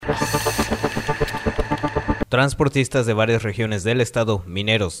Transportistas de varias regiones del estado,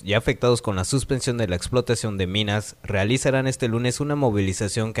 mineros ya afectados con la suspensión de la explotación de minas, realizarán este lunes una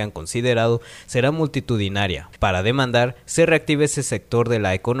movilización que han considerado será multitudinaria para demandar se reactive ese sector de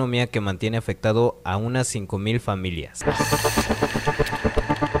la economía que mantiene afectado a unas 5,000 familias.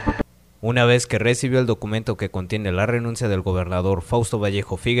 Una vez que recibió el documento que contiene la renuncia del gobernador Fausto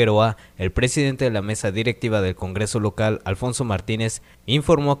Vallejo Figueroa, el presidente de la mesa directiva del Congreso local, Alfonso Martínez,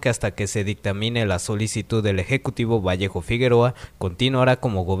 informó que hasta que se dictamine la solicitud del ejecutivo Vallejo Figueroa, continuará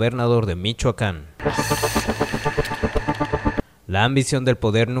como gobernador de Michoacán. La ambición del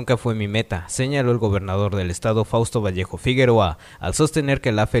poder nunca fue mi meta, señaló el gobernador del estado Fausto Vallejo Figueroa, al sostener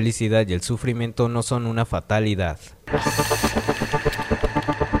que la felicidad y el sufrimiento no son una fatalidad.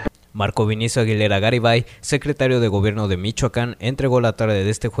 Marco Vinicio Aguilera Garibay, secretario de Gobierno de Michoacán, entregó la tarde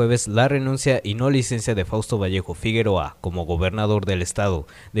de este jueves la renuncia y no licencia de Fausto Vallejo Figueroa como gobernador del estado,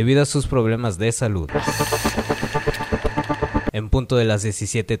 debido a sus problemas de salud. En punto de las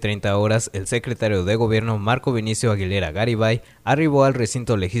 17:30 horas, el secretario de Gobierno Marco Vinicio Aguilera Garibay arribó al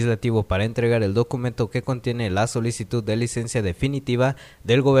recinto legislativo para entregar el documento que contiene la solicitud de licencia definitiva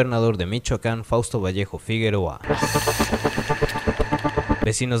del gobernador de Michoacán, Fausto Vallejo Figueroa.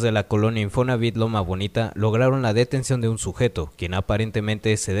 Vecinos de la colonia Infonavit Loma Bonita lograron la detención de un sujeto, quien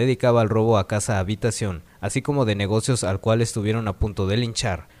aparentemente se dedicaba al robo a casa-habitación, así como de negocios al cual estuvieron a punto de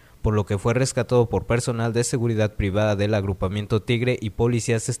linchar, por lo que fue rescatado por personal de seguridad privada del agrupamiento Tigre y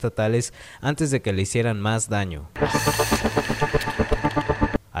policías estatales antes de que le hicieran más daño.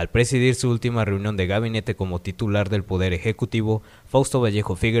 Al presidir su última reunión de gabinete como titular del Poder Ejecutivo, Fausto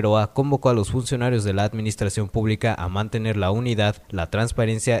Vallejo Figueroa convocó a los funcionarios de la administración pública a mantener la unidad, la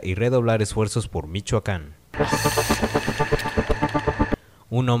transparencia y redoblar esfuerzos por Michoacán.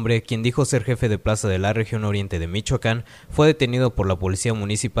 Un hombre, quien dijo ser jefe de plaza de la región oriente de Michoacán, fue detenido por la Policía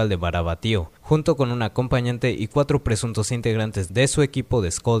Municipal de Marabatío, junto con un acompañante y 4 presuntos integrantes de su equipo de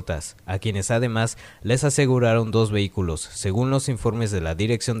escoltas, a quienes además les aseguraron 2 vehículos, según los informes de la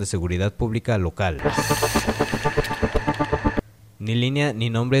Dirección de Seguridad Pública local. Ni línea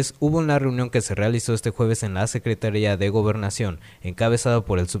ni nombres hubo en la reunión que se realizó este jueves en la Secretaría de Gobernación, encabezada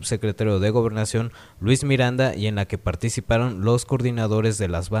por el subsecretario de Gobernación, Luis Miranda, y en la que participaron los coordinadores de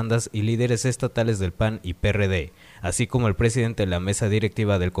las bandas y líderes estatales del PAN y PRD, así como el presidente de la mesa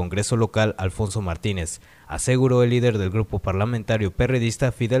directiva del Congreso local, Alfonso Martínez, aseguró el líder del grupo parlamentario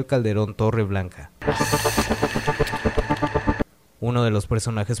perredista, Fidel Calderón Torreblanca. Uno de los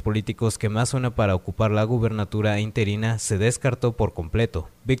personajes políticos que más suena para ocupar la gubernatura interina se descartó por completo.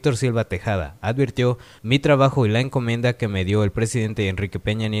 Víctor Silva Tejada advirtió: mi trabajo y la encomienda que me dio el presidente Enrique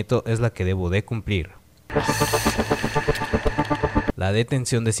Peña Nieto es la que debo de cumplir. La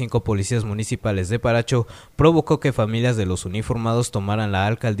detención de 5 policías municipales de Paracho provocó que familias de los uniformados tomaran la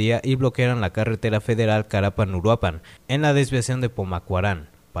alcaldía y bloquearan la carretera federal Carapan-Uruapan en la desviación de Pomacuarán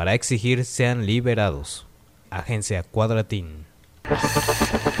para exigir sean liberados. Agencia Quadratin.